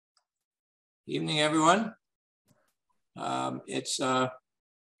Evening, everyone. It's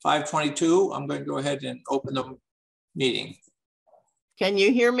 5:22. I'm going to go ahead and open the meeting. Can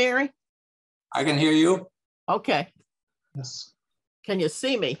you hear Mary? I can hear you. Okay. Yes. Can you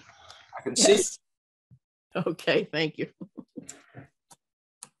see me? I can see. Okay, thank you.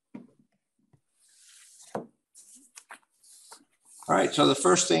 All right, so the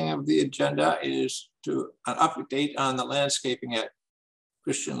first thing of the agenda is an update on the landscaping at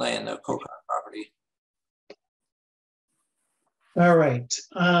Christian Lane, the Cocon property. All right.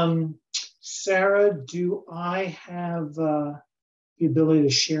 Sarah, do I have the ability to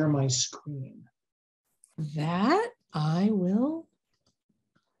share my screen? That I will.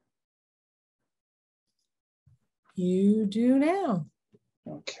 You do now.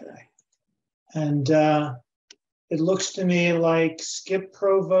 Okay. And it looks to me like Skip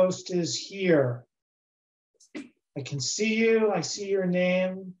Provost is here. I can see you. I see your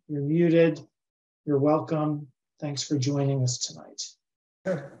name. You're muted. You're welcome. Thanks for joining us tonight.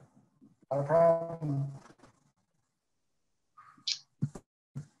 Sure. Not a problem.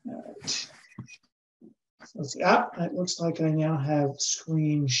 All right. So let's see. It looks like I now have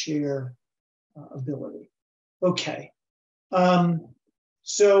screen share ability. Okay.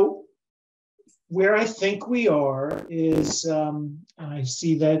 So where I think we are is, I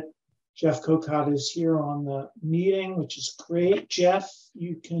see that Jeff Cocott is here on the meeting, which is great. Jeff,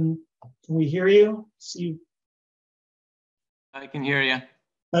 can we hear you? See you? I can hear you.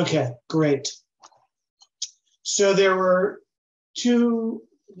 Okay, great. So there were two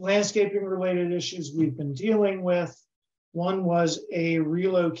landscaping related issues we've been dealing with. One was a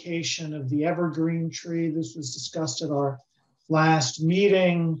relocation of the evergreen tree. This was discussed at our last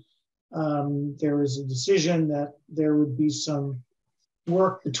meeting. There was a decision that there would be some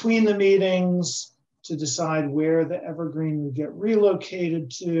work between the meetings to decide where the evergreen would get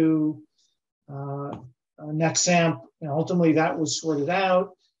relocated to. Nexamp, ultimately that was sorted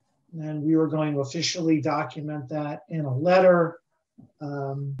out, and we were going to officially document that in a letter.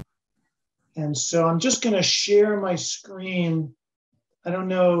 And so I'm just going to share my screen. I don't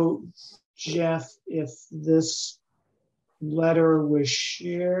know, Jeff, if this letter was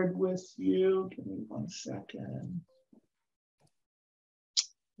shared with you. Give me 1 second.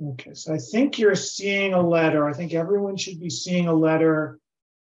 Okay, so I think you're seeing a letter. I think everyone should be seeing a letter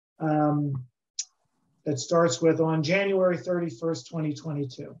that starts with on January 31st,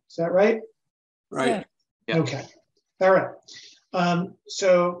 2022. Is that right? Right. Yeah. Okay. All right.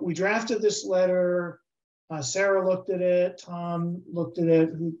 So we drafted this letter. Sarah looked at it. Tom looked at it.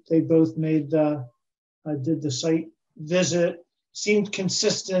 They both did the site visit. Seemed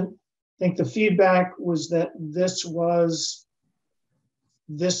consistent. I think the feedback was that this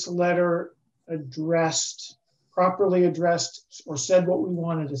letter properly addressed or said what we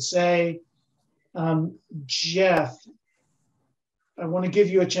wanted to say. Jeff, I want to give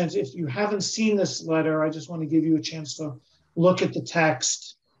you a chance. If you haven't seen this letter, I just want to give you a chance to look at the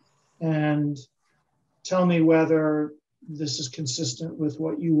text and tell me whether this is consistent with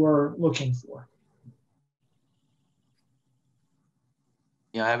what you were looking for.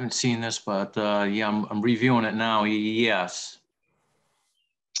 Yeah, I haven't seen this, but yeah, I'm reviewing it now. Yes.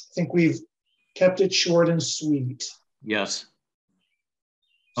 I think we've kept it short and sweet. Yes.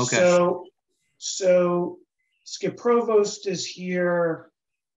 Okay. So Skip Provost is here.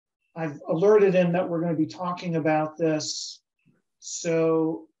 I've alerted him that we're going to be talking about this.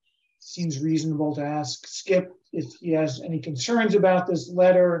 So it seems reasonable to ask Skip if he has any concerns about this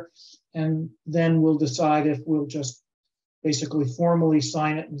letter, and then we'll decide if we'll just basically formally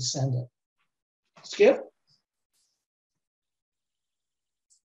sign it and send it. Skip?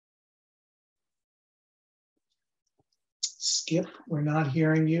 Skip, we're not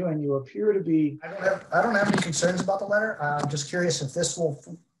hearing you, and you appear to be. I don't have any concerns about the letter. I'm just curious if this will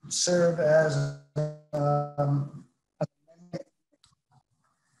serve as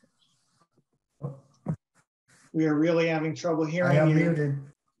We are really having trouble hearing you. I am muted.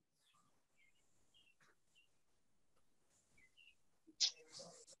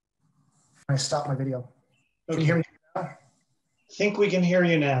 I stopped my video. Okay. Can you hear me now? I think we can hear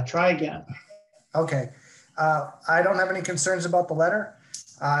you now. Try again. Okay. I don't have any concerns about the letter.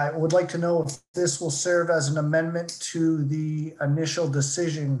 I would like to know if this will serve as an amendment to the initial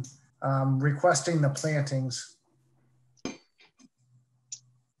decision requesting the plantings.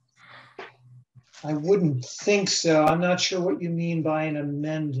 I wouldn't think so. I'm not sure what you mean by an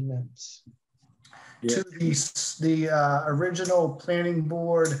amendment. Yeah. To the original planning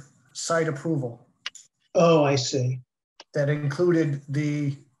board site approval. Oh, I see. That included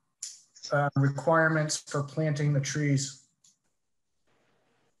the requirements for planting the trees.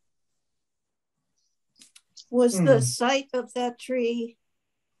 Was the site of that tree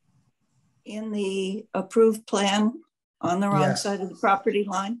in the approved plan on the wrong Yes. side of the property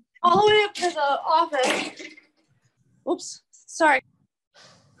line? All the way up to the office. Oops, sorry.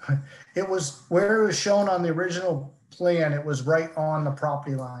 It was where it was shown on the original plan. It was right on the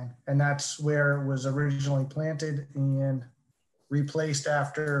property line, and that's where it was originally planted and replaced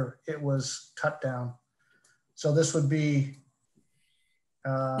after it was cut down. So this would be.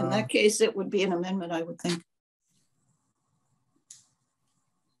 In that case, it would be an amendment, I would think.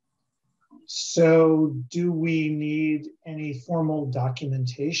 So do we need any formal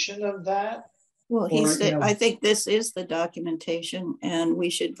documentation of that? Well, he Or, said, I think this is the documentation and we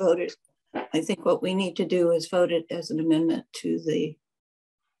should vote it. I think what we need to do is vote it as an amendment to the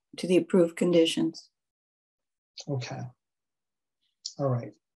approved conditions. Okay. All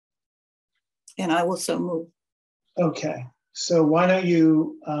right. And I will so move. Okay. So why don't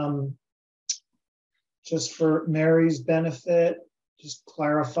you, just for Mary's benefit, just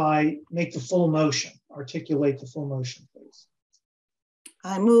clarify, make the full motion, articulate the full motion, please.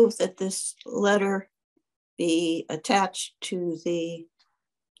 I move that this letter be attached to the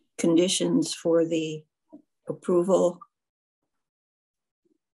conditions for the approval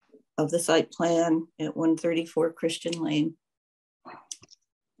of the site plan at 134 Christian Lane,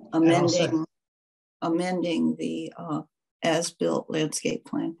 amending the as-built landscape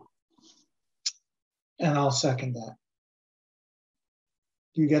plan. And I'll second that.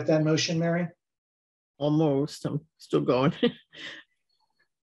 Do you get that motion, Mary? Almost. I'm still going.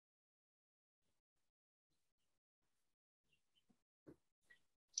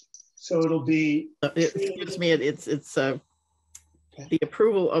 So it'll be. Excuse me. It's the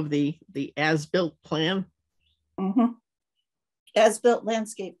approval of the as-built plan. Mm-hmm. As-built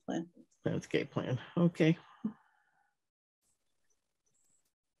landscape plan. Landscape plan. Okay.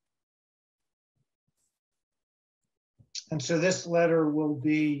 And so this letter will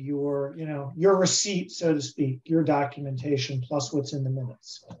be your, your receipt, so to speak, your documentation plus what's in the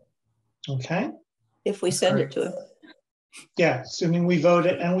minutes. Okay. If we send it to him. Yeah, assuming we vote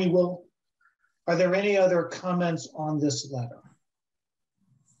it, and we will. Are there any other comments on this letter?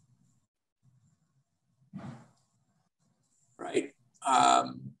 Right.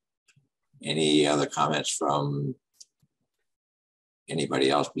 Any other comments from anybody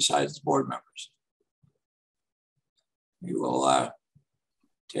else besides the board members? We will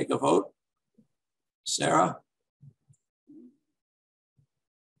take a vote. Sarah?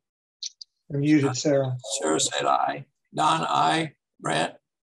 You're muted, Sarah. Sarah said aye. Don, aye. Brant?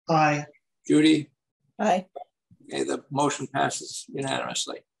 Aye. Judy? Aye. Okay, the motion passes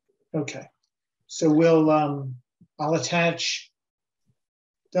unanimously. Okay. So we'll, I'll attach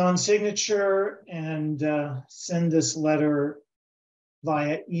Don's signature and send this letter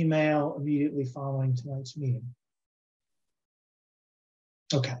via email immediately following tonight's meeting.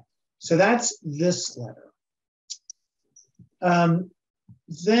 Okay, so that's this letter.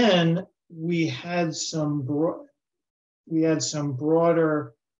 Then we had some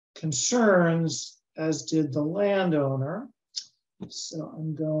broader concerns, as did the landowner. So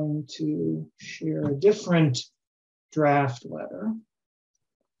I'm going to share a different draft letter.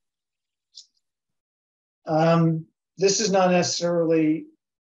 This is not necessarily,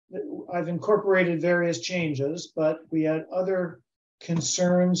 I've incorporated various changes, but we had other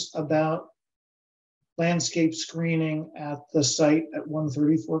concerns about landscape screening at the site at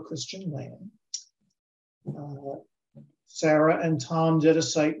 134 Christian Lane. Sarah and Tom did a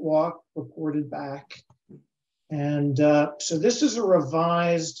site walk, reported back. And so this is a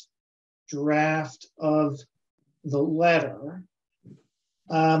revised draft of the letter.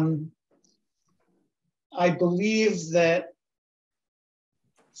 I believe that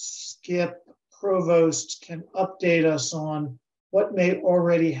Skip Provost can update us on what may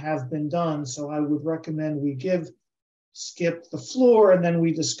already have been done. So I would recommend we give Skip the floor and then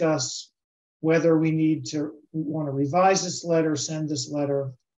we discuss whether we want to revise this letter, send this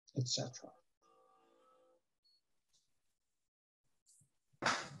letter, etc.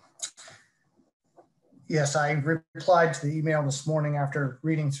 Yes, I replied to the email this morning after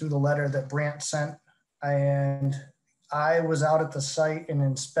reading through the letter that Brant sent. And I was out at the site and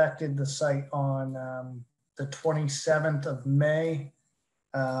inspected the site on the 27th of May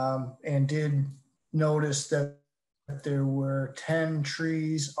and did notice that there were 10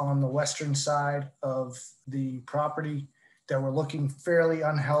 trees on the western side of the property that were looking fairly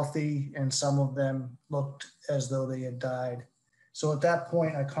unhealthy, and some of them looked as though they had died. So at that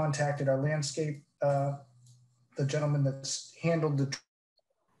point, I contacted our landscape, the gentleman that's handled the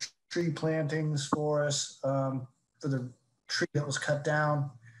tree plantings for us, for the tree that was cut down.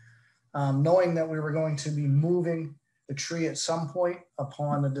 knowing that we were going to be moving the tree at some point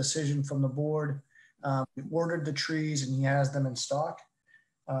upon the decision from the board. We ordered the trees and he has them in stock.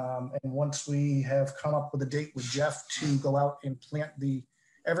 And once we have come up with a date with Jeff to go out and plant the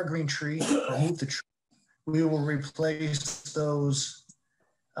evergreen tree, remove the tree, we will replace those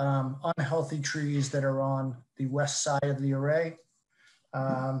unhealthy trees that are on the west side of the array.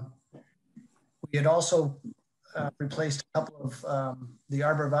 We had also replaced a couple of the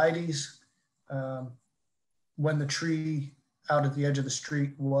arborvitaes when the tree out at the edge of the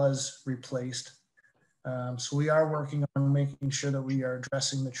street was replaced. So we are working on making sure that we are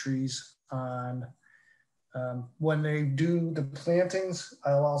addressing the trees on when they do the plantings.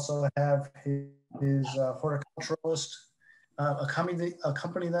 I'll also have his horticulturalist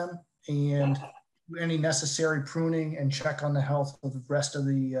accompany them and do any necessary pruning and check on the health of the rest of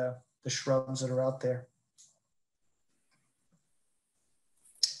the shrubs that are out there.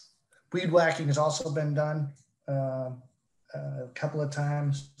 Weed whacking has also been done a couple of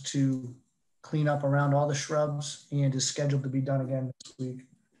times to clean up around all the shrubs and is scheduled to be done again this week.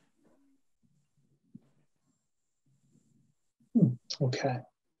 Okay.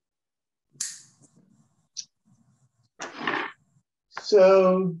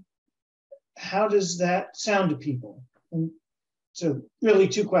 So how does that sound to people? And so really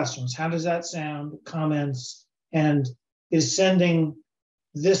two questions. How does that sound? Comments, and is sending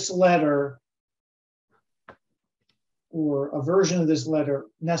this letter or a version of this letter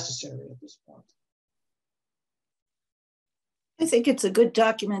necessary at this point? I think it's a good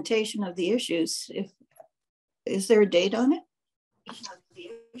documentation of the issues. Is there a date on it?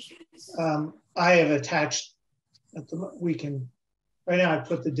 I have attached, right now I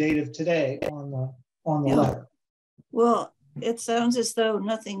put the date of today on the letter. Well, it sounds as though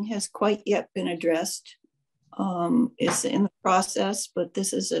nothing has quite yet been addressed. It's in the process, but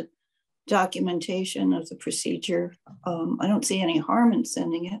this is a documentation of the procedure. I don't see any harm in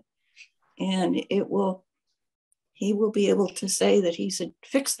sending it, and he will be able to say that he's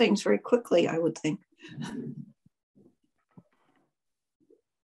fixed things very quickly, I would think.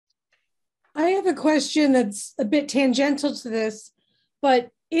 I have a question that's a bit tangential to this,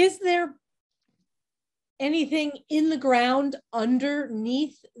 but is there anything in the ground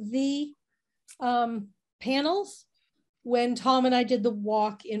underneath the panels? When Tom and I did the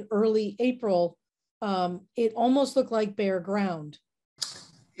walk in early April, it almost looked like bare ground.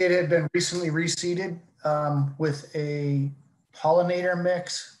 It had been recently reseeded with a pollinator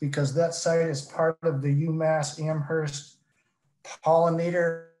mix because that site is part of the UMass Amherst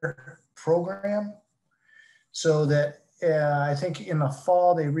pollinator program. So that I think in the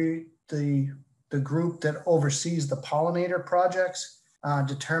fall, the group that oversees the pollinator projects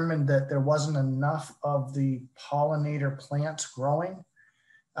determined that there wasn't enough of the pollinator plants growing.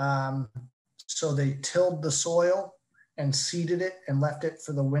 So they tilled the soil and seeded it and left it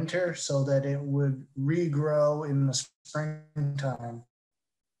for the winter so that it would regrow in the springtime.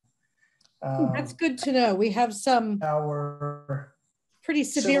 That's good to know. We have some our pretty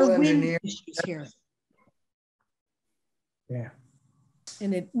severe wind issues here. Yeah.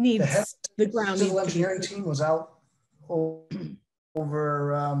 And it needs the ground. The civil engineering team was out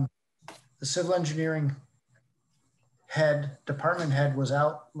over the civil engineering department head was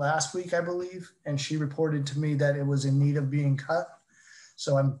out last week, I believe, and she reported to me that it was in need of being cut.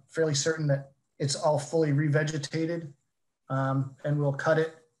 So I'm fairly certain that it's all fully revegetated, and we'll cut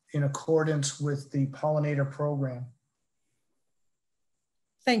it in accordance with the pollinator program.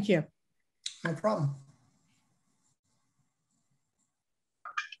 Thank you. No problem.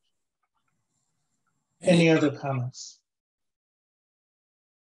 Any other comments?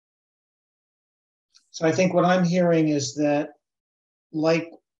 So I think what I'm hearing is that, like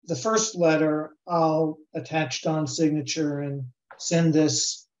the first letter, I'll attach Don's signature and send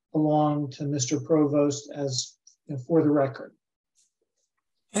this along to Mr. Provost as for the record.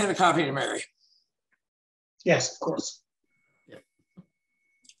 And a copy to Mary. Yes, of course. Yeah.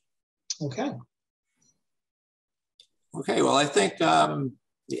 Okay. Okay, well, I think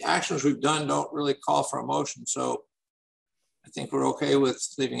the actions we've done don't really call for a motion, so I think we're okay with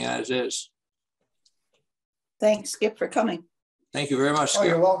leaving it as is. Thanks, Skip, for coming. Thank you very much, Skip. Oh,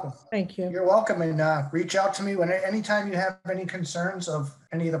 you're welcome. Thank you. You're welcome, and reach out to me anytime you have any concerns of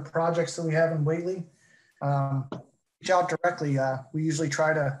any of the projects that we have in Whately. Reach out directly. We usually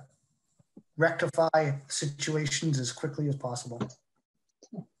try to rectify situations as quickly as possible.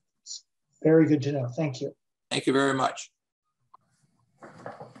 Very good to know. Thank you. Thank you very much.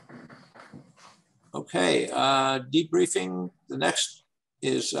 Okay, debriefing. The next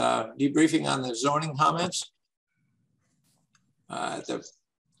is debriefing on the zoning comments. At the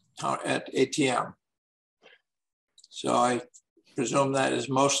at ATM. So I presume that is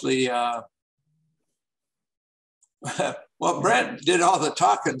mostly, well, Brent did all the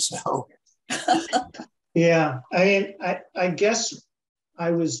talking, so. Yeah, I mean, I guess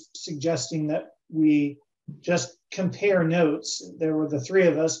I was suggesting that we just compare notes. There were the three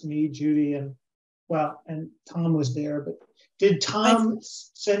of us, me, Judy, and well, and Tom was there, but did Tom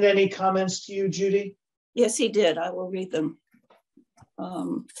send any comments to you, Judy? Yes, he did. I will read them.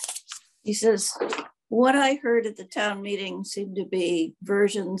 He says, what I heard at the town meeting seemed to be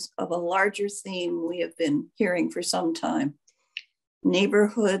versions of a larger theme we have been hearing for some time.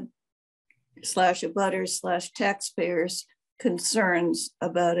 Neighborhood / abutters / taxpayers concerns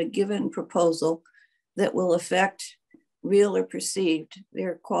about a given proposal that will affect, real or perceived,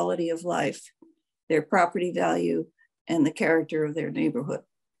 their quality of life, their property value, and the character of their neighborhood.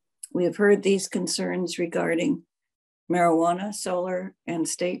 We have heard these concerns regarding marijuana, solar, and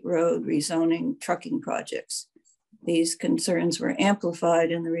state road rezoning trucking projects. These concerns were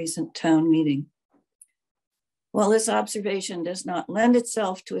amplified in the recent town meeting. While this observation does not lend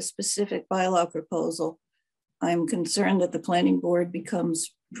itself to a specific bylaw proposal, I'm concerned that the planning board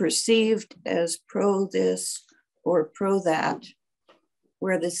becomes perceived as pro this or pro that,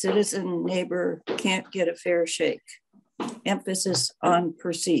 where the citizen neighbor can't get a fair shake. Emphasis on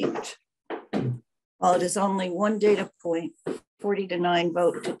perceived. While it is only one data point, 40-9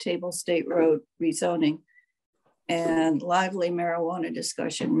 vote to table state road rezoning and lively marijuana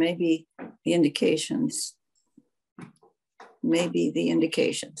discussion may be the indications.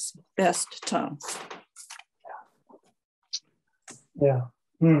 Best, Tom. Yeah.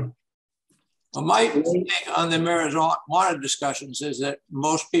 Well, my take on the marijuana discussions is that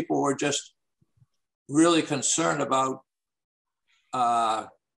most people were just really concerned about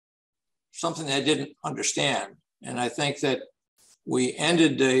something they didn't understand. And I think that we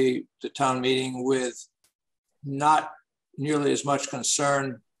ended the town meeting with not nearly as much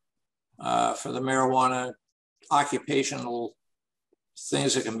concern for the marijuana occupational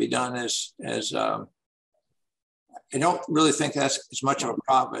things that can be done as I don't really think that's as much of a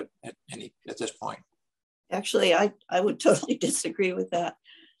problem at this point. Actually, I would totally disagree with that.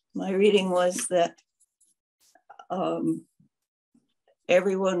 My reading was that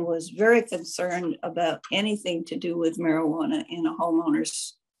everyone was very concerned about anything to do with marijuana in a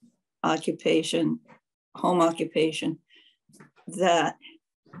homeowner's home occupation, that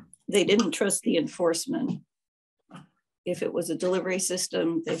they didn't trust the enforcement. If it was a delivery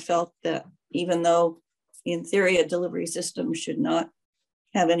system, they felt that even though in theory a delivery system should not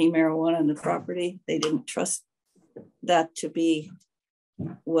have any marijuana on the property, they didn't trust that to be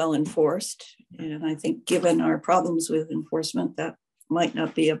well enforced. And I think given our problems with enforcement, that might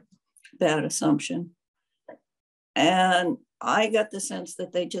not be a bad assumption. And I got the sense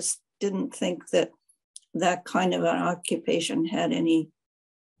that they just didn't think that that kind of an occupation had any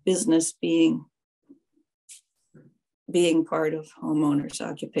business being part of homeowners'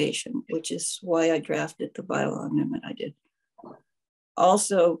 occupation, which is why I drafted the bylaw amendment I did.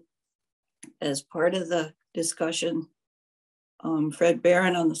 Also, as part of the discussion, Fred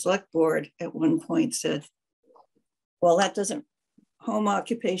Barron on the select board at one point said, well, home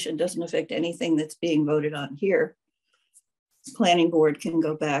occupation doesn't affect anything that's being voted on here. Planning board can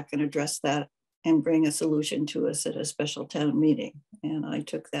go back and address that and bring a solution to us at a special town meeting. And I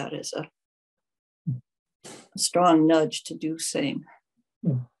took that as a strong nudge to do same.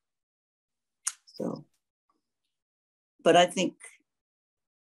 So, but I think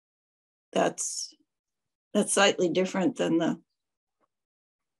that's slightly different than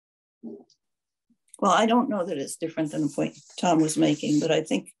well, I don't know that it's different than the point Tom was making, but I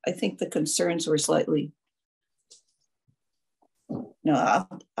think the concerns were slightly, no,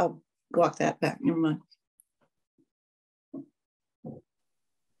 I'll walk that back, never mind.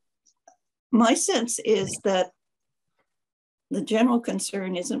 My sense is that the general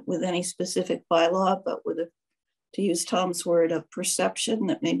concern isn't with any specific bylaw, but with to use Tom's word, a perception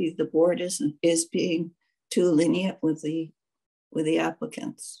that maybe the board is being too lenient with the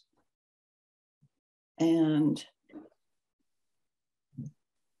applicants. And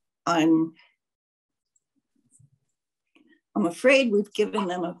I'm afraid we've given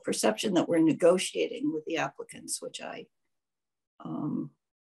them a perception that we're negotiating with the applicants, which I am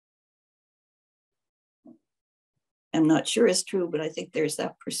not sure is true, but I think there's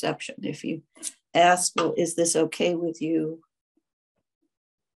that perception. If you ask, well, is this okay with you?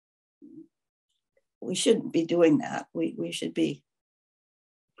 We shouldn't be doing that. We should be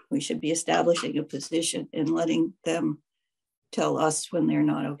establishing a position and letting them tell us when they're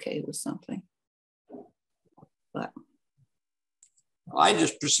not okay with something. But I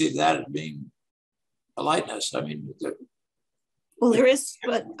just perceive that as being politeness. I mean, Well, there is,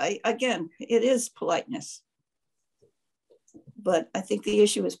 but again, it is politeness. But I think the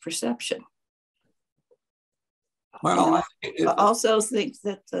issue is perception. well, I also think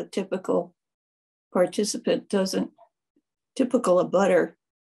that the typical participant typical abutter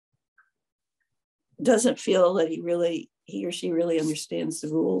doesn't feel that he or she really understands the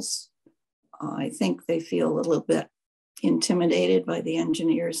rules. I think they feel a little bit intimidated by the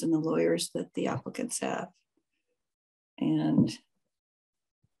engineers and the lawyers that the applicants have. And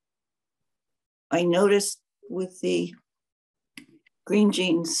I noticed with the Green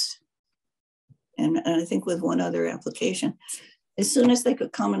Jeans, and I think with one other application, as soon as they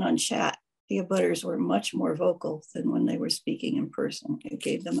could comment on chat, the abutters were much more vocal than when they were speaking in person. It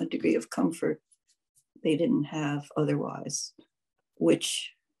gave them a degree of comfort they didn't have otherwise,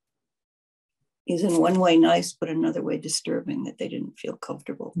 which is in one way nice, but another way disturbing, that they didn't feel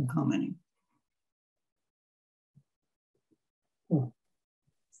comfortable commenting.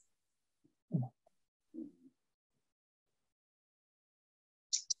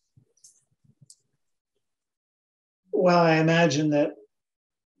 Well, I imagine that,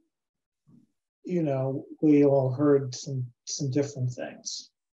 you know, we all heard some different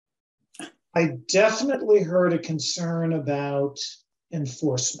things. I definitely heard a concern about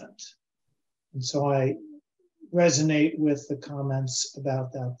enforcement. And so I resonate with the comments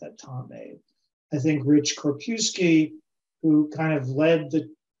about that Tom made. I think Rich Korpuski, who kind of led the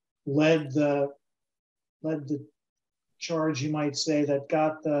charge, you might say, that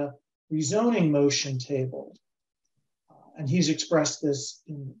got the rezoning motion tabled. And he's expressed this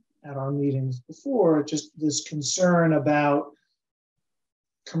at our meetings before, just this concern about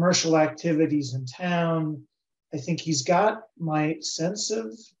commercial activities in town. I think he's got my sense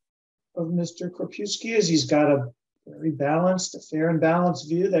of Mr. Korpuski is he's got a very balanced, a fair and balanced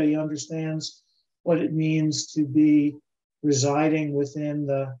view that he understands what it means to be residing within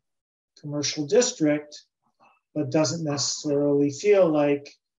the commercial district, but doesn't necessarily feel like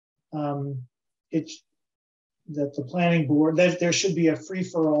that the planning board, that there should be a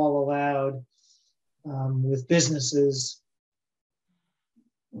free-for-all allowed with businesses,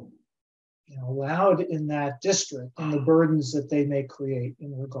 you know, allowed in that district, and the burdens that they may create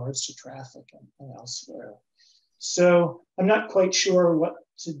in regards to traffic and elsewhere. So I'm not quite sure what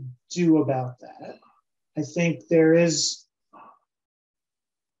to do about that. I think there is,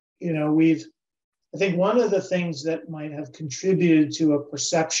 you know, I think one of the things that might have contributed to a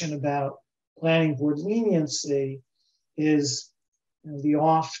perception about planning board leniency is, you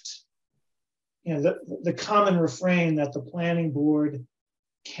know, the common refrain that the planning board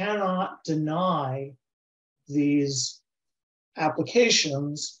cannot deny these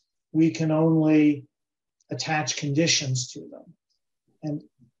applications, we can only attach conditions to them. And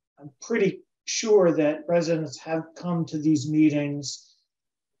I'm pretty sure that residents have come to these meetings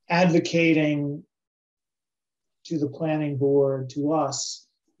advocating to the planning board, to us,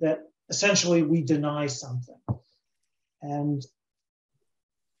 that essentially we deny something. And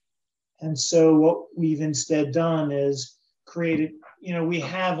so what we've instead done is created, you know, we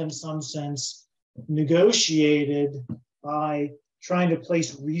have in some sense negotiated by trying to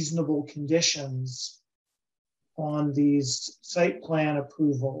place reasonable conditions on these site plan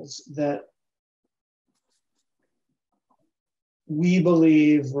approvals that we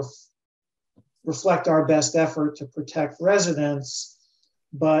believe reflect our best effort to protect residents,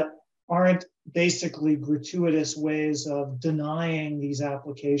 but aren't basically gratuitous ways of denying these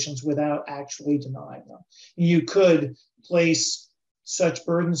applications without actually denying them. You could place such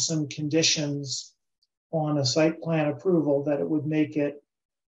burdensome conditions on a site plan approval that it would make it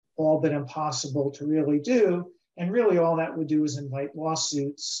all but impossible to really do. And really all that would do is invite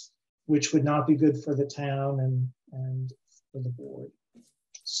lawsuits, which would not be good for the town and for the board.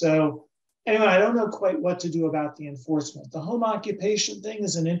 So anyway, I don't know quite what to do about the enforcement. The home occupation thing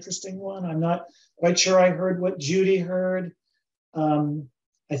is an interesting one. I'm not quite sure I heard what Judy heard.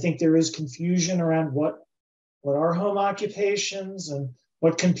 I think there is confusion around what are home occupations and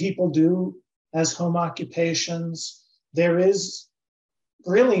what can people do as home occupations. There is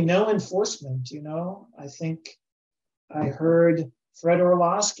really no enforcement, you know. I think I heard Fred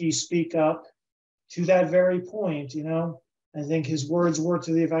Orlowski speak up to that very point, you know. I think his words were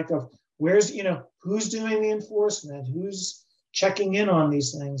to the effect of, where's, you know, who's doing the enforcement? Who's checking in on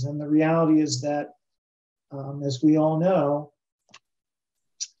these things? And the reality is that, as we all know,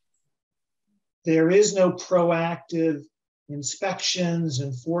 there is no proactive inspections,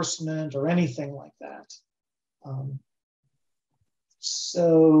 enforcement, or anything like that.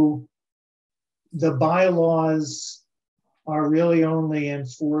 So the bylaws are really only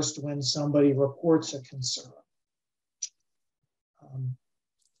enforced when somebody reports a concern.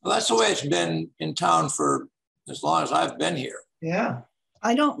 Well, that's the way it's been in town for as long as I've been here. Yeah.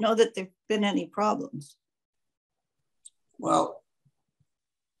 I don't know that there've been any problems. Well,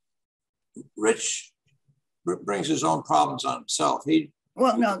 Rich brings his own problems on himself.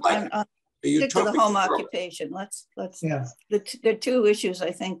 Well, no, like stick to the home occupation. Let's Yeah. The two issues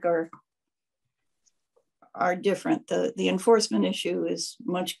I think are different. The enforcement issue is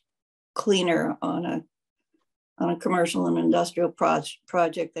much cleaner on a commercial and industrial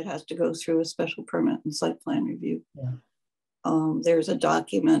project that has to go through a special permit and site plan review. Yeah. There's a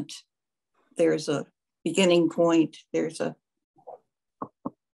document, there's a beginning point, there's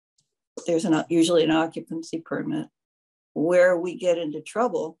usually an occupancy permit. Where we get into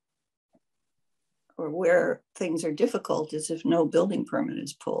trouble or where things are difficult is if no building permit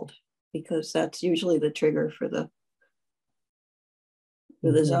is pulled, because that's usually the trigger for the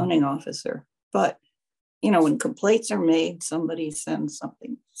zoning officer. But when complaints are made, somebody sends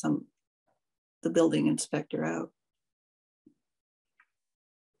the building inspector out.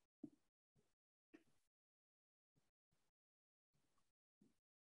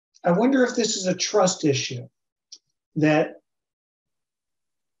 I wonder if this is a trust issue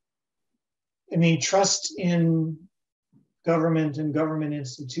trust in government and government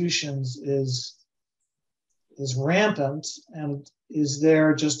institutions is rampant, and is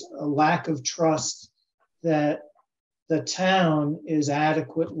there just a lack of trust that the town is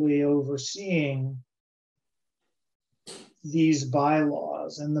adequately overseeing these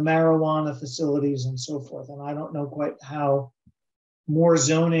bylaws and the marijuana facilities and so forth? And I don't know quite how more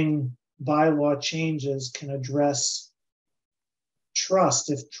zoning bylaw changes can address trust,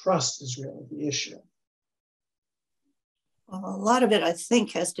 if trust is really the issue. Well, a lot of it, I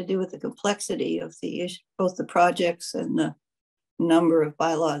think, has to do with the complexity of the issue, both the projects and the number of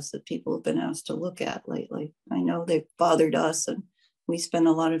bylaws that people have been asked to look at lately. I know they've bothered us, and we spend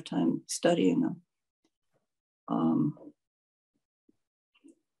a lot of time studying them.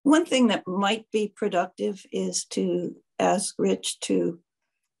 One thing that might be productive is to ask Rich to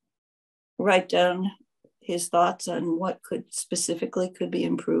write down his thoughts on what specifically could be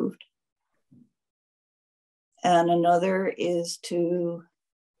improved. And another is to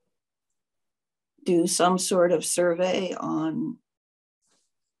do some sort of survey on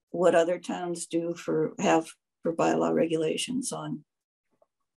what other towns have for bylaw regulations on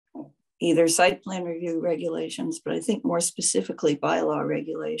either site plan review regulations, but I think more specifically bylaw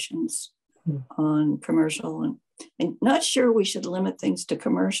regulations on commercial. And not sure we should limit things to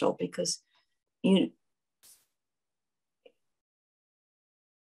commercial, because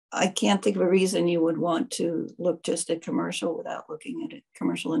I can't think of a reason you would want to look just at commercial without looking at it,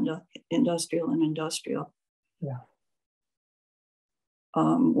 commercial, industrial, and industrial. Yeah.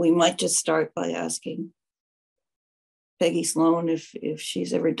 We might just start by asking Peggy Sloan if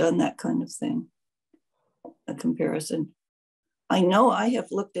she's ever done that kind of thing, a comparison. I know I have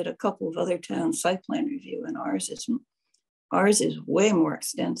looked at a couple of other towns' site plan review, and ours is way more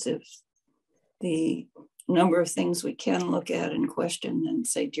extensive. The number of things we can look at and question than,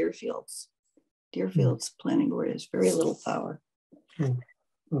 say, Deerfield's. Deerfield's planning board has very little power.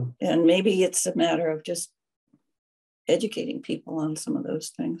 And maybe it's a matter of just educating people on some of those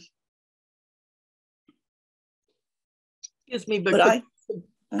things. Excuse me, but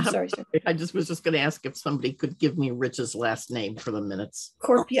I'm sorry. I was just going to ask if somebody could give me Rich's last name for the minutes.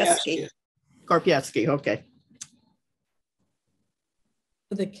 Korpieski. Korpieski, okay.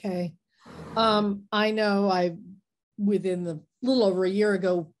 With a K. I know within the little over a year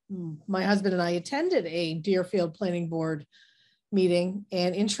ago, my husband and I attended a Deerfield Planning Board meeting,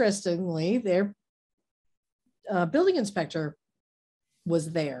 and interestingly, their building inspector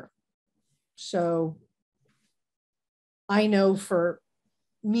was there. So I know for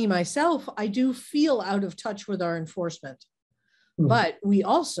me, myself, I do feel out of touch with our enforcement, but we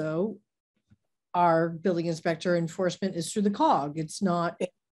also, our building inspector enforcement is through the COG. It's not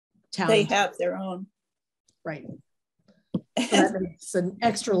town. They have their own. Right. So that makes an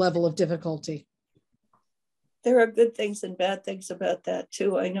extra level of difficulty. There are good things and bad things about that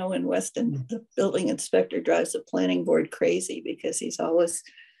too. I know in Weston, the building inspector drives the planning board crazy because he's always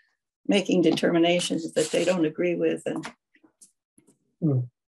making determinations that they don't agree with.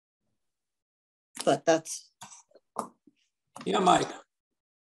 But that's. Yeah, Mike.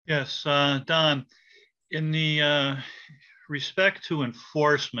 Yes, Don, in the respect to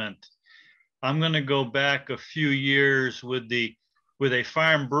enforcement, I'm going to go back a few years with a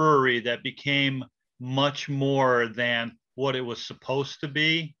farm brewery that became much more than what it was supposed to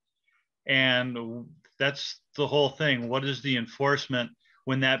be. And that's the whole thing. What is the enforcement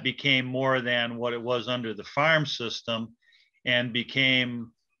when that became more than what it was under the farm system and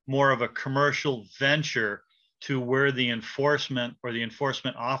became more of a commercial venture to where the enforcement or the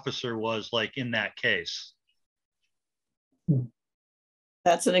enforcement officer was, like in that case?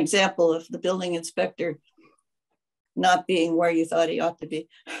 That's an example of the building inspector not being where you thought he ought to be.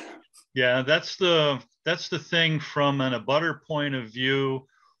 Yeah, that's the thing from an abutter point of view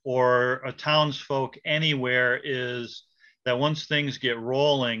or a townsfolk anywhere, is that once things get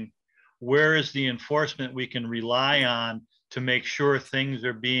rolling, where is the enforcement we can rely on to make sure things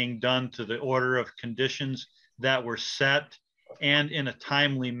are being done to the order of conditions that were set and in a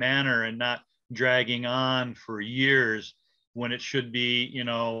timely manner, and not dragging on for years when it should be, you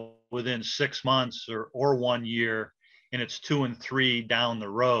know, within 6 months or 1 year, and it's 2 and 3 down the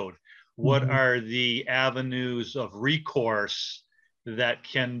road. What are the avenues of recourse that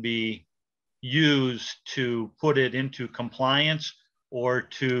can be used to put it into compliance or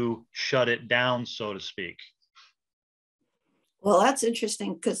to shut it down, so to speak? Well, that's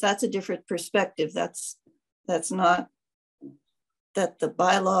interesting, because that's a different perspective. That's not that the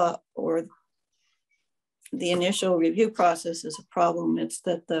bylaw or the initial review process is a problem. It's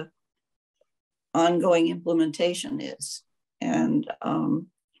that the ongoing implementation is. And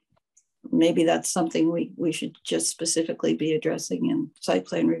maybe that's something we should just specifically be addressing in site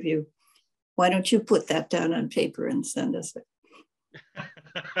plan review. Why don't you put that down on paper and send us it?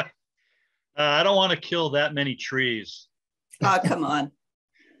 I don't want to kill that many trees. Oh, come on.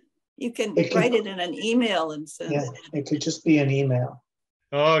 You can write it in an email and send it. It could just be an email.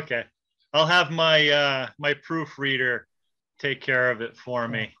 Okay. I'll have my my proofreader take care of it for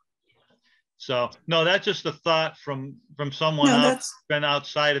me. So no, that's just a thought from someone who's been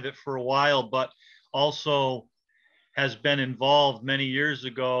outside of it for a while, but also has been involved many years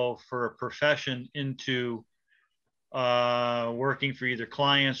ago for a profession into working for either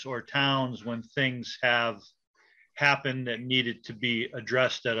clients or towns when things have happened that needed to be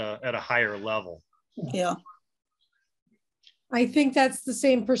addressed at a higher level. Yeah. I think that's the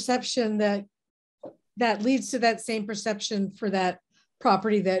same perception that leads to that same perception for that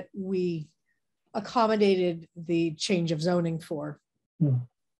property that we accommodated the change of zoning for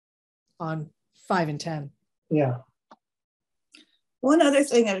on 5 and 10. Yeah. One other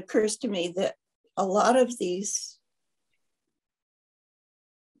thing that occurs to me, that a lot of these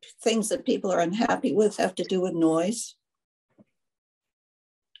things that people are unhappy with have to do with noise.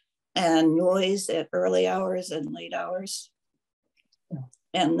 And noise at early hours and late hours. Yeah.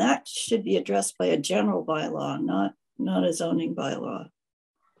 And that should be addressed by a general bylaw, not a zoning bylaw.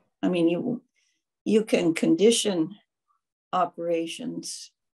 I mean, you can condition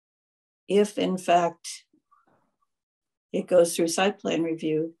operations if in fact it goes through site plan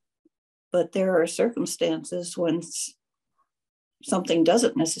review, but there are circumstances when something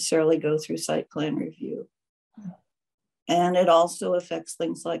doesn't necessarily go through site plan review. And it also affects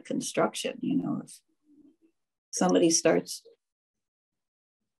things like construction. You know, if somebody starts,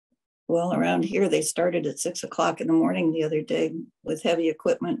 well, around here, they started at 6 o'clock in the morning the other day with heavy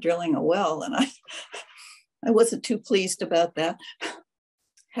equipment drilling a well. And I wasn't too pleased about that.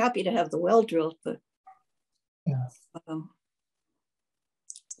 Happy to have the well drilled, but yeah.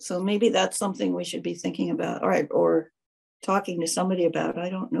 So maybe that's something we should be thinking about, or talking to somebody about. I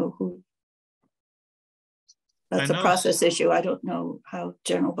don't know who. That's a process issue. I don't know how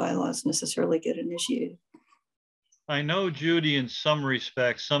general bylaws necessarily get initiated. I know, Judy, in some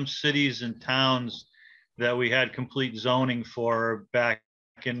respects, some cities and towns that we had complete zoning for back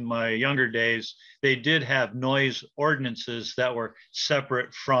in my younger days, they did have noise ordinances that were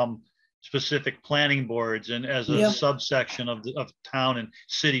separate from specific planning boards and as a subsection of town and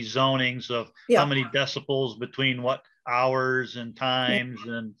city zonings of how many decibels between what hours and times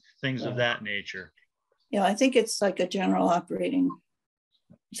and things of that nature. Yeah, I think it's like a general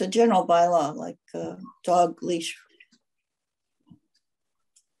it's a general bylaw, like dog leash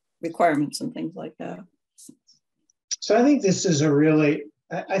requirements and things like that. So I think this is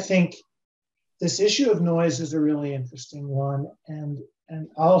I think this issue of noise is a really interesting one. And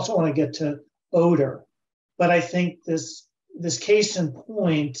I also want to get to odor, but I think this case in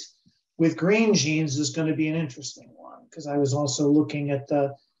point with Green Jeans is going to be an interesting one, because I was also looking at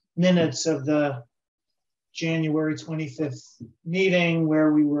the minutes of the January 25th meeting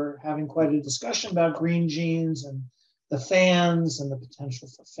where we were having quite a discussion about Green Jeans and the fans and the potential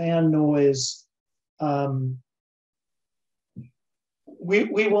for fan noise.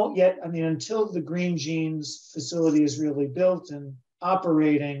 We won't yet, I mean, until the Green Jeans facility is really built and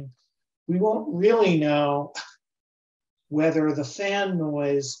operating, we won't really know whether the fan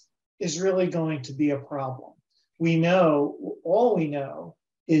noise is really going to be a problem. all we know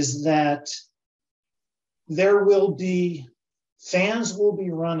is that fans will be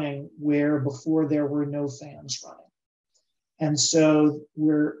running where before there were no fans running. And so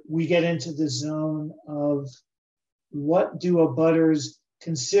we get into the zone of what do abutters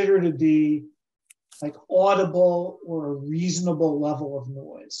consider to be like audible or a reasonable level of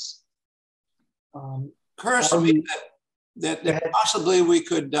noise. Occurs to me that possibly we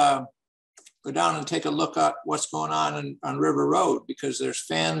could go down and take a look at what's going on River Road, because there's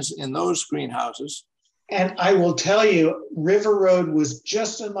fans in those greenhouses. And I will tell you, River Road was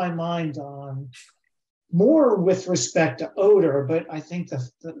just in my mind on more with respect to odor, but I think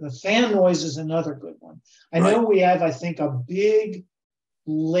the fan noise is another good one. I know we have, I think, a big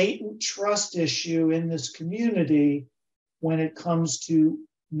latent trust issue in this community when it comes to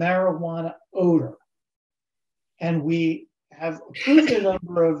marijuana odor. And we have approved a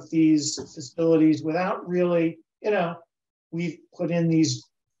number of these facilities without really, we've put in these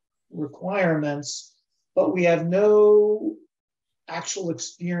requirements, but we have no actual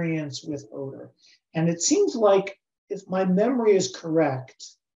experience with odor. And it seems like, if my memory is correct,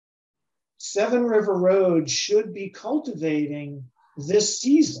 Seven River Road should be cultivating this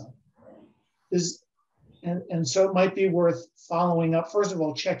season. And so it might be worth following up, first of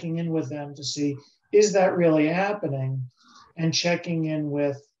all, checking in with them to see, is that really happening? And checking in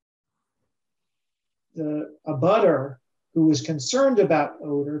with a abutter who was concerned about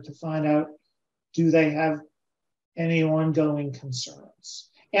odor to find out, do they have any ongoing concerns?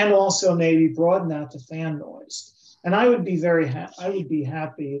 And also maybe broaden out to fan noise. And I would be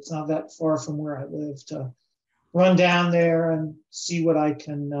happy, it's not that far from where I live, to run down there and see what I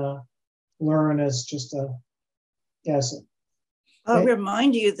can learn as just a guess. I'll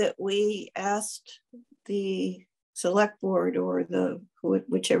remind you that we asked the select board or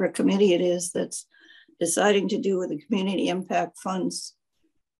whichever committee it is that's deciding to do with the community impact funds,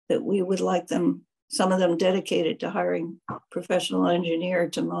 that we would like them, some of them dedicated to hiring a professional engineer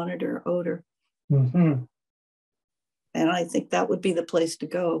to monitor odor. Mm-hmm. And I think that would be the place to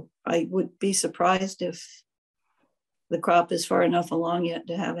go. I would be surprised if the crop is far enough along yet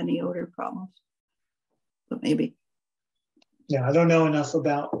to have any odor problems, but maybe. Yeah, I don't know enough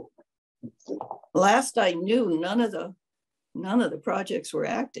about. Last I knew, none of the projects were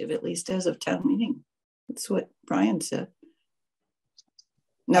active, at least as of town meeting. That's what Brian said.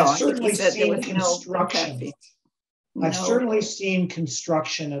 No, I've certainly seen construction. I've No. certainly seen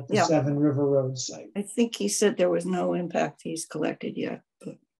construction at the Seven River Road site. I think he said there was no impact fees collected yet.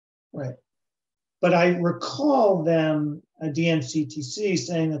 But. Right. But I recall them, DMCTC,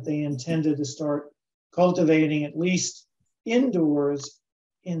 saying that they intended to start cultivating at least indoors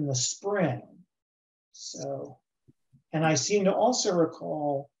in the spring. So, and I seem to also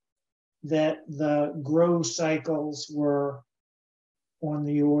recall that the grow cycles were on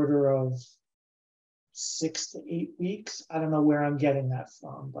the order of 6 to 8 weeks. I don't know where I'm getting that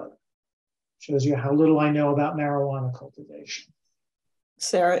from, but shows you how little I know about marijuana cultivation.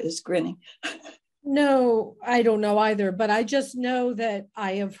 Sarah is grinning. No, I don't know either, but I just know that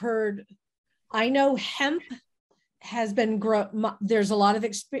I know hemp has been there's a lot of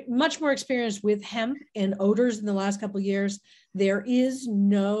much more experience with hemp and odors in the last couple of years. There is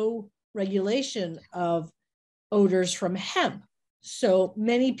no regulation of odors from hemp. So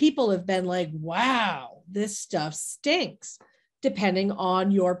many people have been like, wow, this stuff stinks, depending on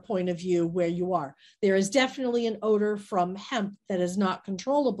your point of view where you are. There is definitely an odor from hemp that is not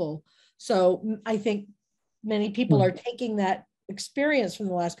controllable. So I think many people are taking that experience from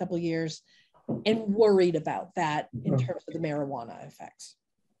the last couple of years and worried about that in terms of the marijuana effects.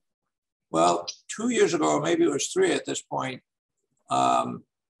 Well, 2 years ago, or maybe it was 3 at this point, the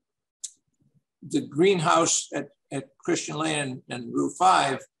greenhouse at Christian Lane and Route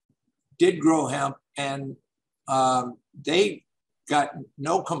 5 did grow hemp, and they got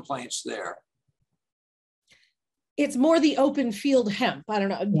no complaints there. It's more the open field hemp. I don't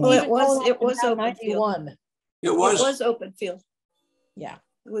know. Well, it was open field. It was open field. Yeah.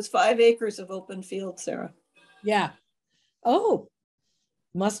 It was 5 acres of open field, Sarah. Yeah. Oh,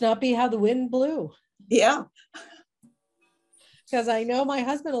 must not be how the wind blew. Yeah. Because I know my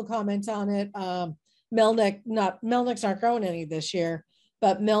husband will comment on it. Melnick's not growing any this year,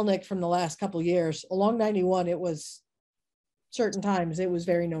 but Melnick from the last couple of years, along 91, it was certain times, it was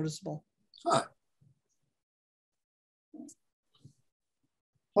very noticeable. Huh.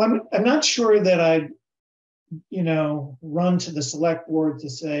 Well, I'm not sure that I'd, run to the select board to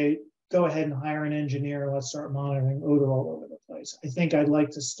say, go ahead and hire an engineer, let's start monitoring odor all over the place. I think I'd like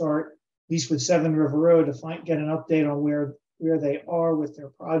to start, at least with Seven River Road, to get an update on where they are with their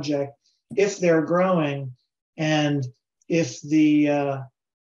project, if they're growing, And if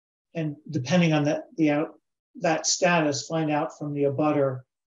and depending on that status, find out from the abutter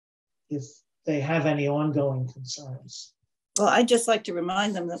if they have any ongoing concerns. Well, I'd just like to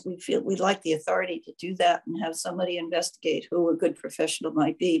remind them that we feel we'd like the authority to do that and have somebody investigate who a good professional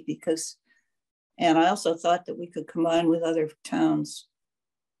might be, because, and I also thought that we could combine with other towns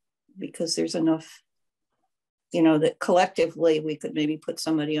because there's enough, that collectively we could maybe put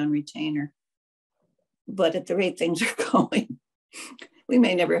somebody on retainer. But at the rate things are going, we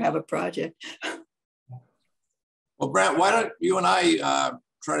may never have a project. Well, Brett, why don't you and I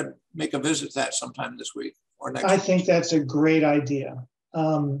try to make a visit to that sometime this week or next week? I think that's a great idea.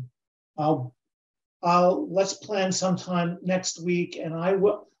 Let's plan sometime next week, and I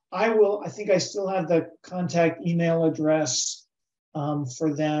think I still have the contact email address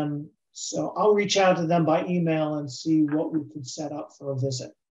for them. So I'll reach out to them by email and see what we could set up for a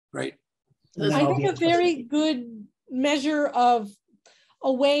visit. Great. I think a very good measure of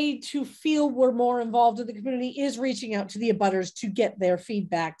a way to feel we're more involved in the community is reaching out to the abutters to get their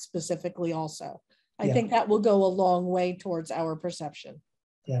feedback specifically also. I think that will go a long way towards our perception.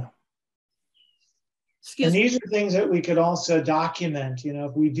 Yeah. And these are things that we could also document,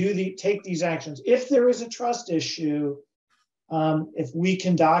 if we do take these actions. If there is a trust issue, if we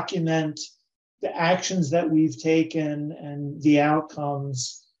can document the actions that we've taken and the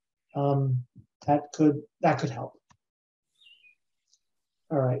outcomes, that could help.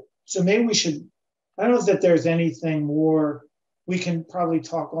 All right, so maybe we should, I don't know if there's anything more. We can probably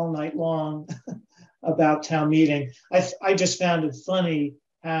talk all night long about town meeting. I just found it funny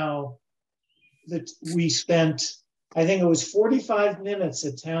how that we spent, I think it was 45 minutes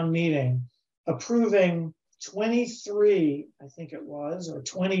at town meeting approving 23, I think it was, or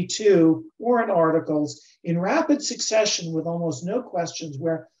 22 warrant articles in rapid succession with almost no questions,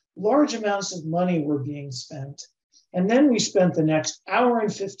 where large amounts of money were being spent. And then we spent the next hour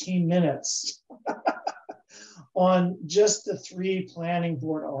and 15 minutes on just the 3 planning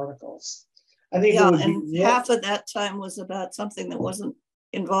board articles. I think half of that time was about something that wasn't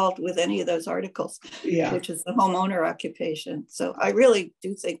involved with any of those articles, which is the homeowner occupation. So I really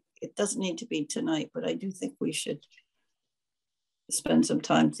do think it doesn't need to be tonight, but I do think we should spend some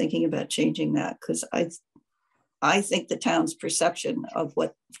time thinking about changing that, because I think the town's perception of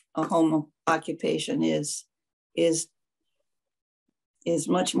what a home occupation is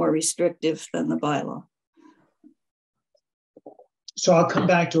much more restrictive than the bylaw. So I'll come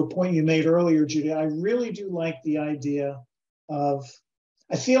back to a point you made earlier, Judy. I really do like the idea of,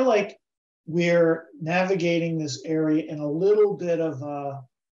 I feel like we're navigating this area in a little bit of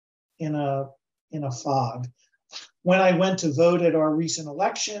in a fog. When I went to vote at our recent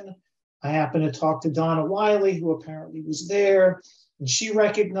election, I happened to talk to Donna Whately, who apparently was there, and she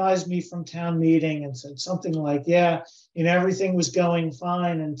recognized me from town meeting and said something like, everything was going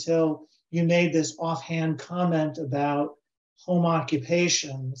fine until you made this offhand comment about home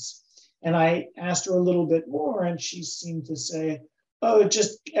occupations. And I asked her a little bit more, and she seemed to say,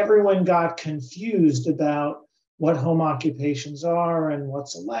 everyone got confused about what home occupations are and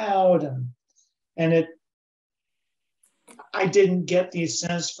what's allowed. And I didn't get the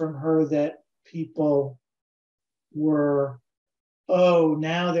sense from her that people were,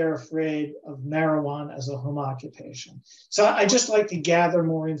 now they're afraid of marijuana as a home occupation. So I just like to gather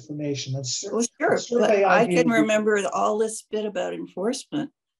more information. But I can remember all this bit about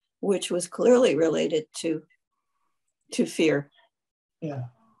enforcement, which was clearly related to fear. Yeah.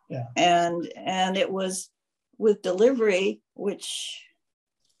 And it was with delivery, which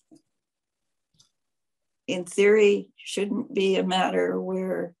in theory shouldn't be a matter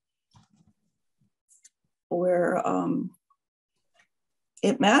where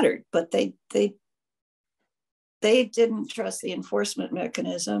it mattered, but they didn't trust the enforcement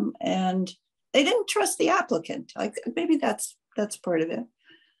mechanism, and they didn't trust the applicant. Maybe that's part of it.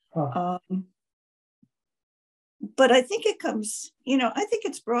 Huh. But I think it comes, I think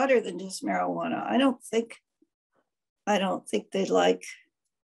it's broader than just marijuana. I don't think they like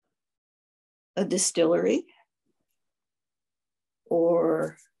a distillery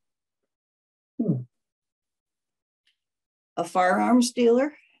or a firearms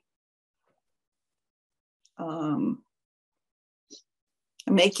dealer, a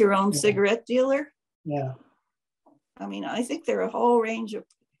make your own cigarette dealer. Yeah. I mean, I think there are a whole range of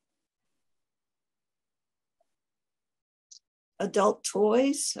adult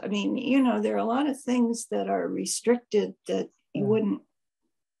toys. I mean, there are a lot of things that are restricted that you wouldn't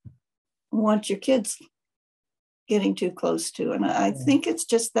want your kids getting too close to. And I think it's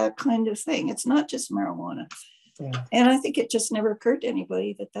just that kind of thing. It's not just marijuana. Yeah. And I think it just never occurred to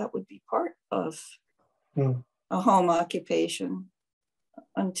anybody that would be part of a home occupation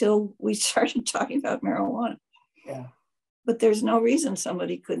until we started talking about marijuana. Yeah. But there's no reason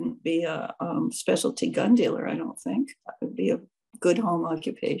somebody couldn't be a specialty gun dealer, I don't think. That would be a good home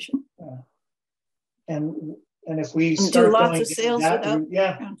occupation. Yeah. And if we And start do lots going of sales that without route,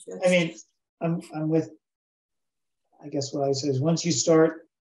 yeah, I mean, I'm with, I guess what I say is once you start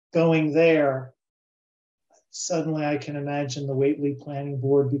going there, suddenly I can imagine the Whately Planning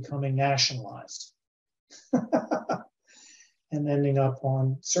Board becoming nationalized and ending up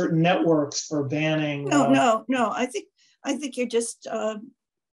on certain networks for banning. No. I think you're just,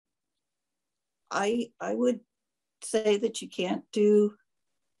 I would say that you can't do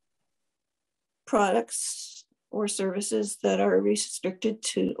products or services that are restricted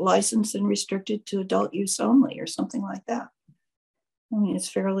to license and restricted to adult use only or something like that. I mean, it's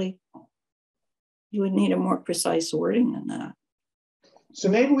fairly, you would need a more precise wording than that. So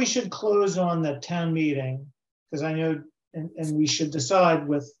maybe we should close on the town meeting, because I know, and we should decide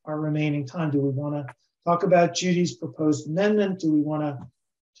with our remaining time, do we want to talk about Judy's proposed amendment? Do we want to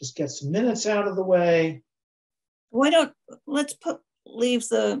just get some minutes out of the way? Why don't, let's leave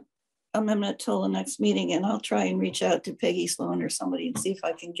the amendment till the next meeting, and I'll try and reach out to Peggy Sloan or somebody and see if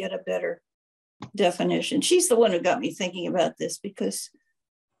I can get a better definition. She's the one who got me thinking about this, because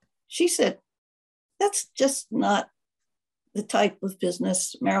she said, that's just not the type of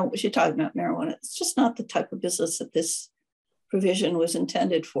business, she's talking about marijuana, it's just not the type of business that this provision was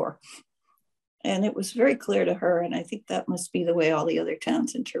intended for. And it was very clear to her, and I think that must be the way all the other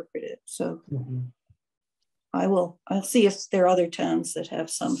towns interpret it. So I'll see if there are other towns that have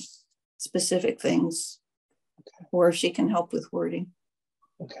some specific things, or if she can help with wording.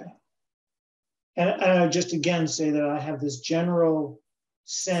 Okay. And I just again say that I have this general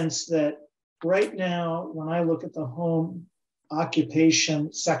sense that right now, when I look at the home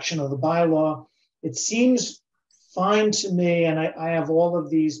occupation section of the bylaw, it seems fine to me. And I have all of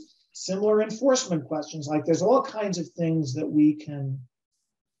these similar enforcement questions. Like there's all kinds of things that we can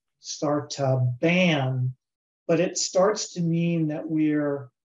start to ban, but it starts to mean that we're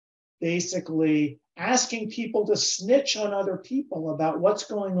basically asking people to snitch on other people about what's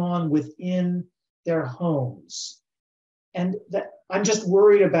going on within their homes. And that I'm just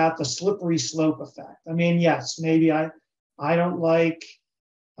worried about the slippery slope effect. I mean, yes, maybe I don't like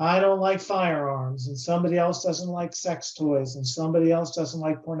firearms, and somebody else doesn't like sex toys, and somebody else doesn't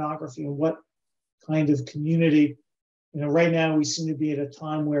like pornography. And what kind of community, right now we seem to be at a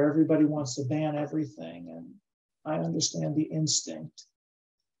time where everybody wants to ban everything. And I understand the instinct.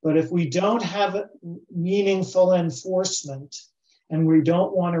 But if we don't have meaningful enforcement, and we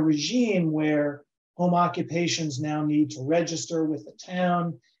don't want a regime where home occupations now need to register with the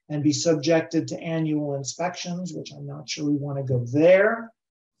town and be subjected to annual inspections, which I'm not sure we want to go there.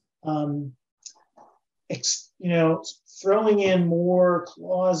 Throwing in more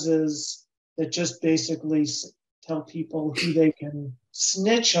clauses that just basically tell people who they can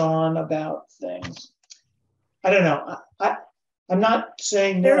snitch on about things. I don't know. I'm not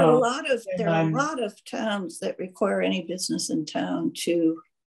saying there no. Are a lot of towns that require any business in town to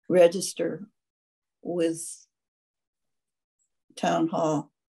register with town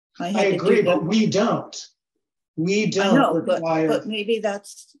hall. I agree, but we don't. We don't require. But maybe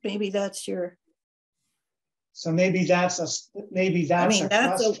that's your. So maybe that's a. I mean,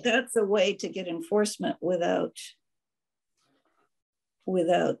 that's a way to get enforcement without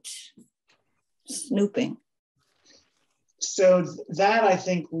snooping. So that I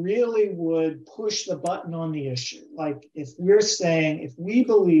think really would push the button on the issue. Like if we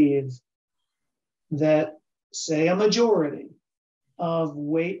believe that, say, a majority of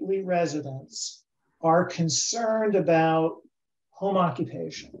Whately residents are concerned about home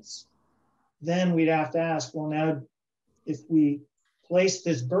occupations, then we'd have to ask, well, now, if we place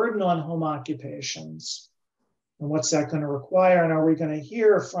this burden on home occupations, and what's that going to require? And are we going to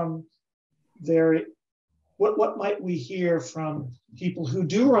hear from what might we hear from people who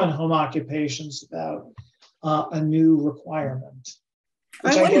do run home occupations about a new requirement?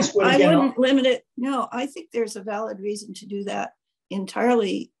 I wouldn't limit it. No, I think there's a valid reason to do that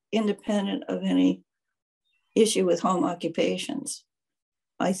entirely independent of any issue with home occupations.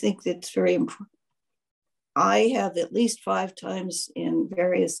 I think that's very important. I have at least 5 times in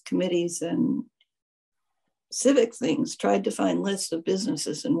various committees and civic things tried to find lists of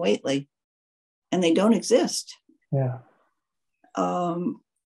businesses in Whately, and they don't exist. Yeah.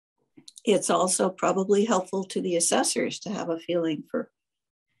 It's also probably helpful to the assessors to have a feeling for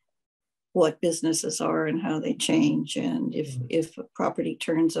what businesses are and how they change, and if a property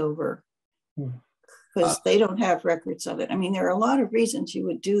turns over, because they don't have records of it. I mean, there are a lot of reasons you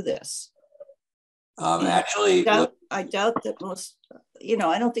would do this. Actually, I doubt that most, you know,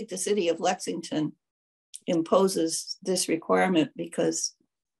 I don't think the city of Lexington imposes this requirement because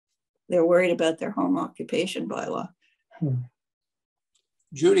they're worried about their home occupation bylaw.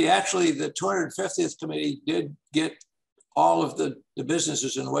 Judy, actually, the 250th committee did get all of the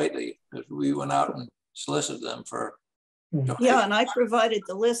businesses in Whately, because we went out and solicited them for. Yeah, and I provided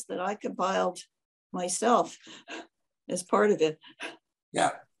the list that I compiled myself as part of it.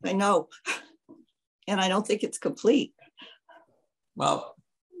 Yeah. I know. And I don't think it's complete. Well,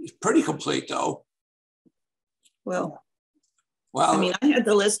 it's pretty complete though. Well, I mean, I had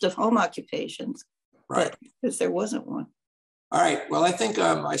the list of home occupations, right? Because there wasn't one. All right. Well, I think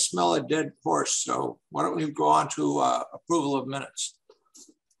I smell a dead horse. So why don't we go on to approval of minutes?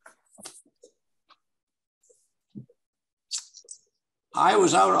 I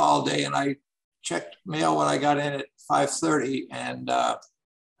was out all day and I checked mail when I got in at 5:30, and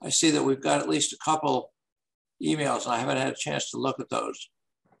I see that we've got at least a couple emails, and I haven't had a chance to look at those.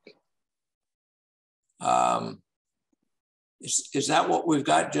 Is that what we've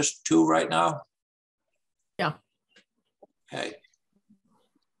got? Just 2 right now? Yeah. Okay.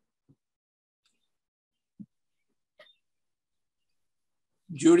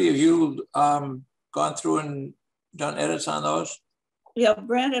 Judy, have you gone through and done edits on those? Yeah,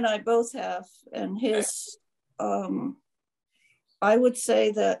 Brandon and I both have, and his, I would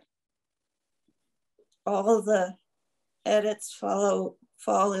say that all of the edits fall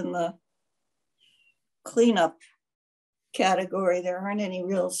in the cleanup category. There aren't any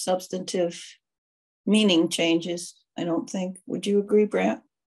real substantive meaning changes, I don't think. Would you agree, Brant?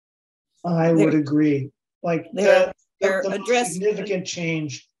 I would agree. Like the most significant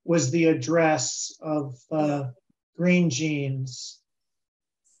change was the address of Green Jeans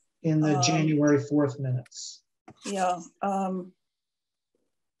in the January 4th minutes. Yeah.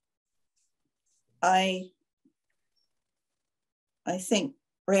 I think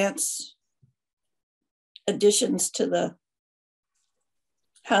Brant's additions to the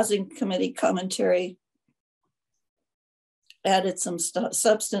Housing Committee commentary added some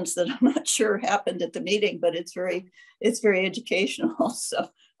substance that I'm not sure happened at the meeting, but it's very educational. So,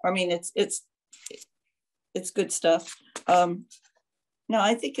 I mean, it's good stuff. No,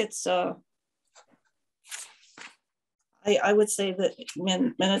 I think it's, I would say that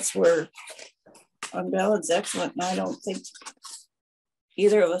minutes were on balance excellent, and I don't think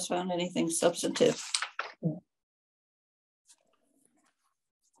either of us found anything substantive.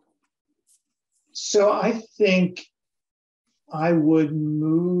 So I think I would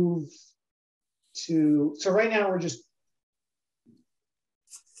move to, so right now we're just,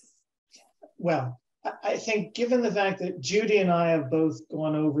 well, I think given the fact that Judy and I have both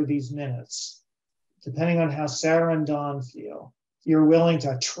gone over these minutes, depending on how Sarah and Dawn feel, you're willing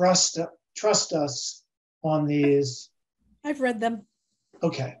to trust us on these. I've read them.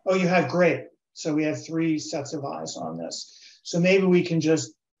 Okay. Oh, you have? Great. So we have 3 sets of eyes on this. So maybe we can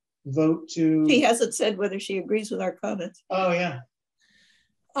just vote to. She hasn't said whether she agrees with our comments. Oh, yeah.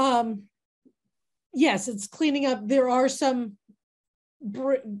 Yes, it's cleaning up. There are some,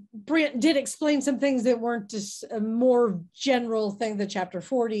 Brant did explain some things that weren't just a more general thing, the chapter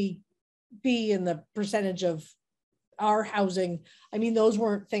 40B and the percentage of our housing. I mean, those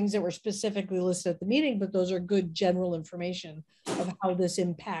weren't things that were specifically listed at the meeting, but those are good general information of how this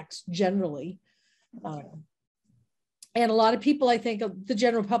impacts generally. And a lot of people, I think the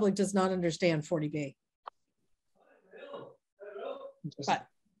general public does not understand 40B. But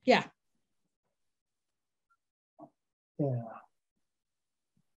yeah. Yeah.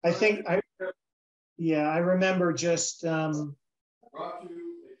 I think I remember just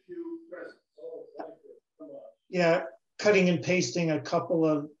yeah, cutting and pasting a couple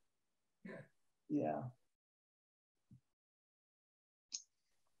of, yeah.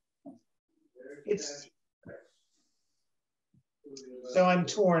 It's, so I'm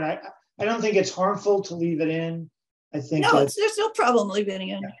torn. I don't think it's harmful to leave it in. I think no, there's no problem leaving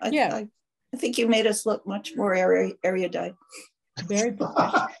it in. I think you made us look much more erudite. Very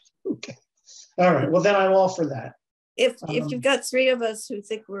professional. Okay. All right. Well, then I'm all for that. If you've got 3 of us who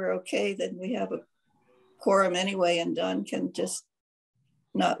think we're okay, then we have a quorum anyway, and Don can just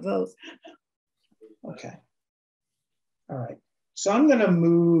not vote. Okay. All right. So I'm going to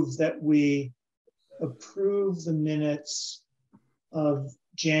move that we approve the minutes of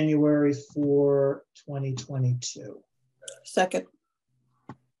January 4, 2022. Second.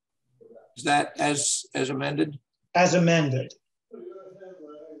 Is that as amended? As amended.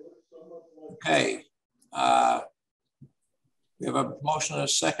 Okay. We have a motion and a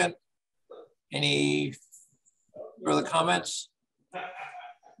second. Any further comments?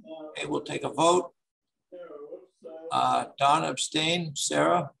 Okay, we'll take a vote. Don abstain.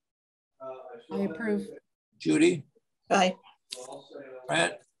 Sarah? I approve. Judy? Aye.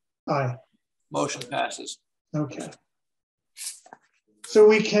 Brent? Aye. Motion passes. Okay. So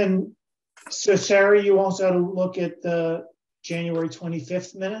we can, so Sarah, you also look at the January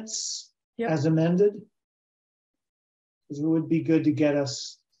 25th minutes as amended? Because it would be good to get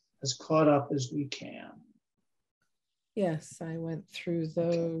us as caught up as we can. Yes, I went through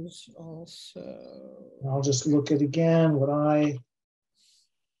those also. I'll just look at again what I.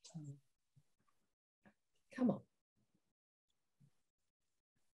 Come on.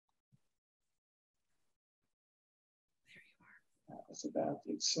 That was about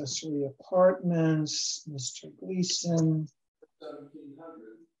the accessory apartments, Mr. Gleason.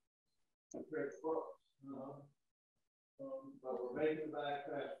 1,700. Great books. But we're making back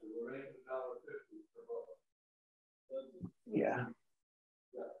faster. We're making $1.50 per book. Yeah.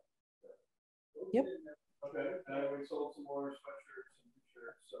 Yep. Okay. We sold some more sweatshirts and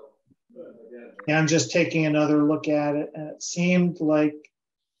t-shirts. So again. Yeah, I'm just taking another look at it, and it seemed like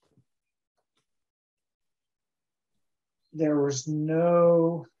there was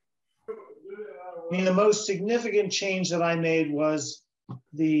no. I mean, the most significant change that I made was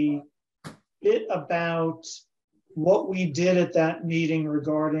the bit about what we did at that meeting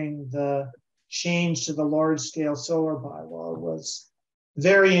regarding the change to the large-scale solar bylaw was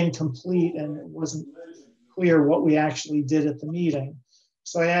very incomplete, and it wasn't clear what we actually did at the meeting.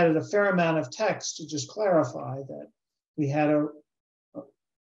 So I added a fair amount of text to just clarify that we had a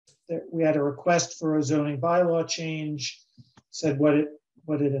request for a zoning bylaw change, said what it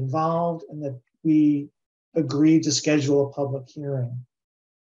involved, and that we agreed to schedule a public hearing.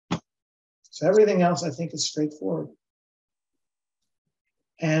 So everything else I think is straightforward.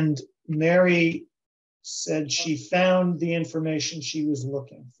 And Mary said she found the information she was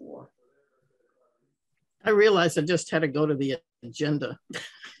looking for. I realized I just had to go to the agenda.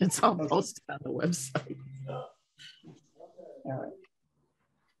 It's all posted on the website. All right.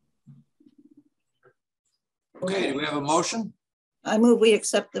 Okay, do we have a motion? I move we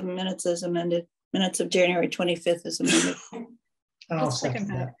accept the minutes as amended, minutes of January 25th as amended. I'll second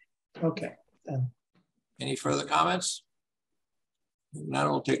that. Okay. Then. Any further comments? If not,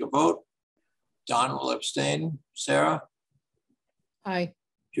 we'll take a vote. Don will abstain. Sarah? Aye.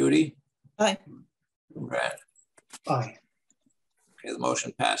 Judy? Aye. Brad? Aye. Okay, the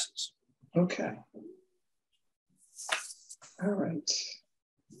motion passes. Okay. All right.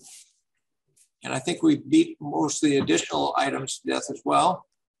 And I think we beat most of the additional items to death as well.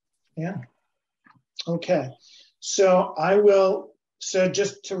 Yeah. Okay. So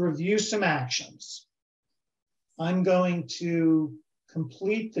just to review some actions, I'm going to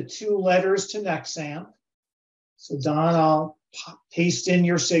complete the 2 letters to Nexamp. So Don, I'll paste in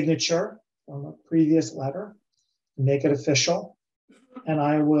your signature from a previous letter, make it official. And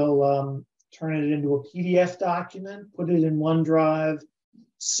I will turn it into a PDF document, put it in OneDrive,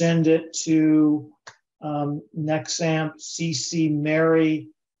 send it to Nexamp, CC Mary,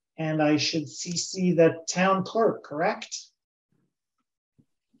 and I should CC the town clerk, correct?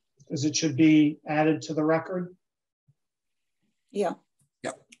 Because it should be added to the record. Yeah.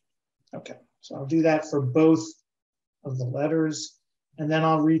 Yep. Okay, so I'll do that for both of the letters, and then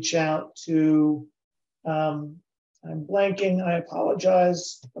I'll reach out to, I'm blanking, I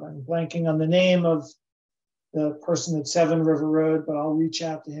apologize, but I'm blanking on the name of the person at 7 River Road, but I'll reach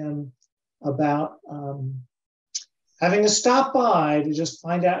out to him about having a stop by to just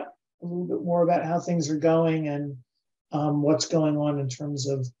find out a little bit more about how things are going and what's going on in terms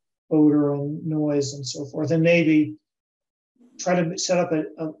of odor and noise and so forth. And maybe try to set up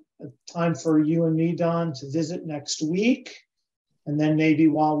a time for you and me, Don, to visit next week. And then maybe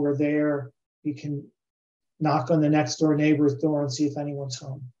while we're there, we can knock on the next door neighbor's door and see if anyone's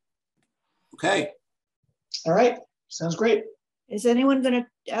home. Okay. All right, sounds great. Is anyone going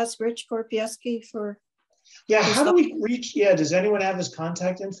to ask Rich Korpieski for? Yeah, how do we reach, does anyone have his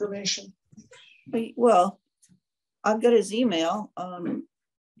contact information? Well, I've got his email.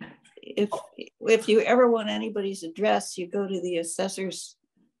 If you ever want anybody's address, you go to the assessor's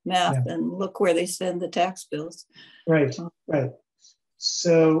map and look where they send the tax bills. Right, right.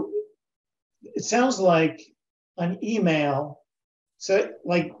 So it sounds like an email. So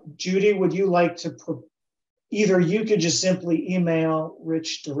like Judy, would you like to, either you could just simply email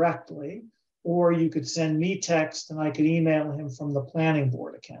Rich directly, or you could send me text and I could email him from the planning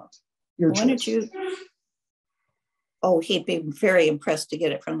board account. Your Why don't you? Oh, he'd be very impressed to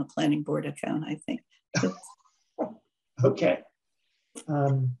get it from the planning board account, I think. Okay.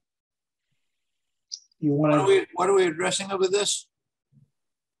 You want to? What are we addressing over this?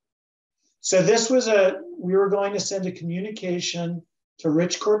 So this was we were going to send a communication to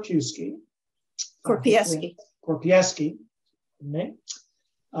Rich Korpieski. Korpieski,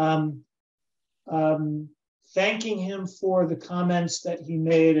 thanking him for the comments that he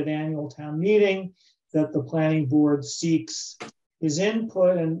made at annual town meeting, that the planning board seeks his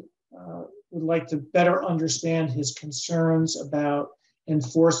input and would like to better understand his concerns about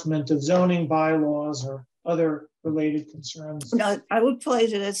enforcement of zoning bylaws or other related concerns. No, I would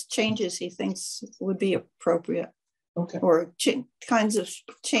place it as changes he thinks would be appropriate. Okay. Or kinds of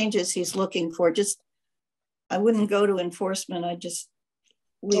changes he's looking for. Just, I wouldn't go to enforcement. I'd just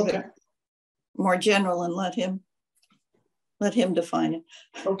leave it more general and let him define it.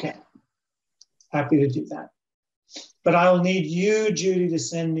 Okay. Happy to do that. But I'll need you, Judy, to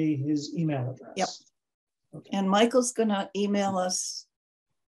send me his email address. Yep. Okay. And Michael's gonna email us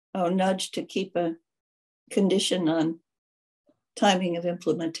a nudge to keep a condition on timing of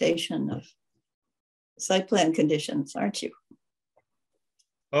implementation of site plan conditions, aren't you?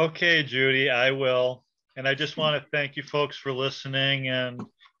 Okay, Judy, I will. And I just want to thank you folks for listening, and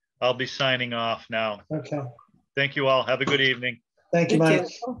I'll be signing off now. Okay. Thank you all. Have a good evening. Thank you, Mike.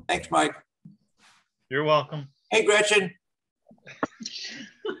 Thanks, Mike. You're welcome. Hey, Gretchen.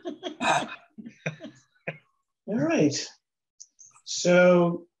 All right.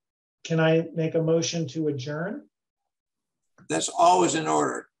 So can I make a motion to adjourn? That's always in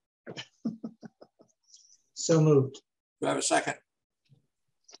order. So moved. Do I have a second?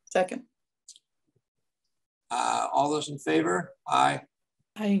 Second. All those in favor? Aye.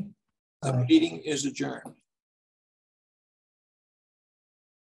 I The meeting is adjourned.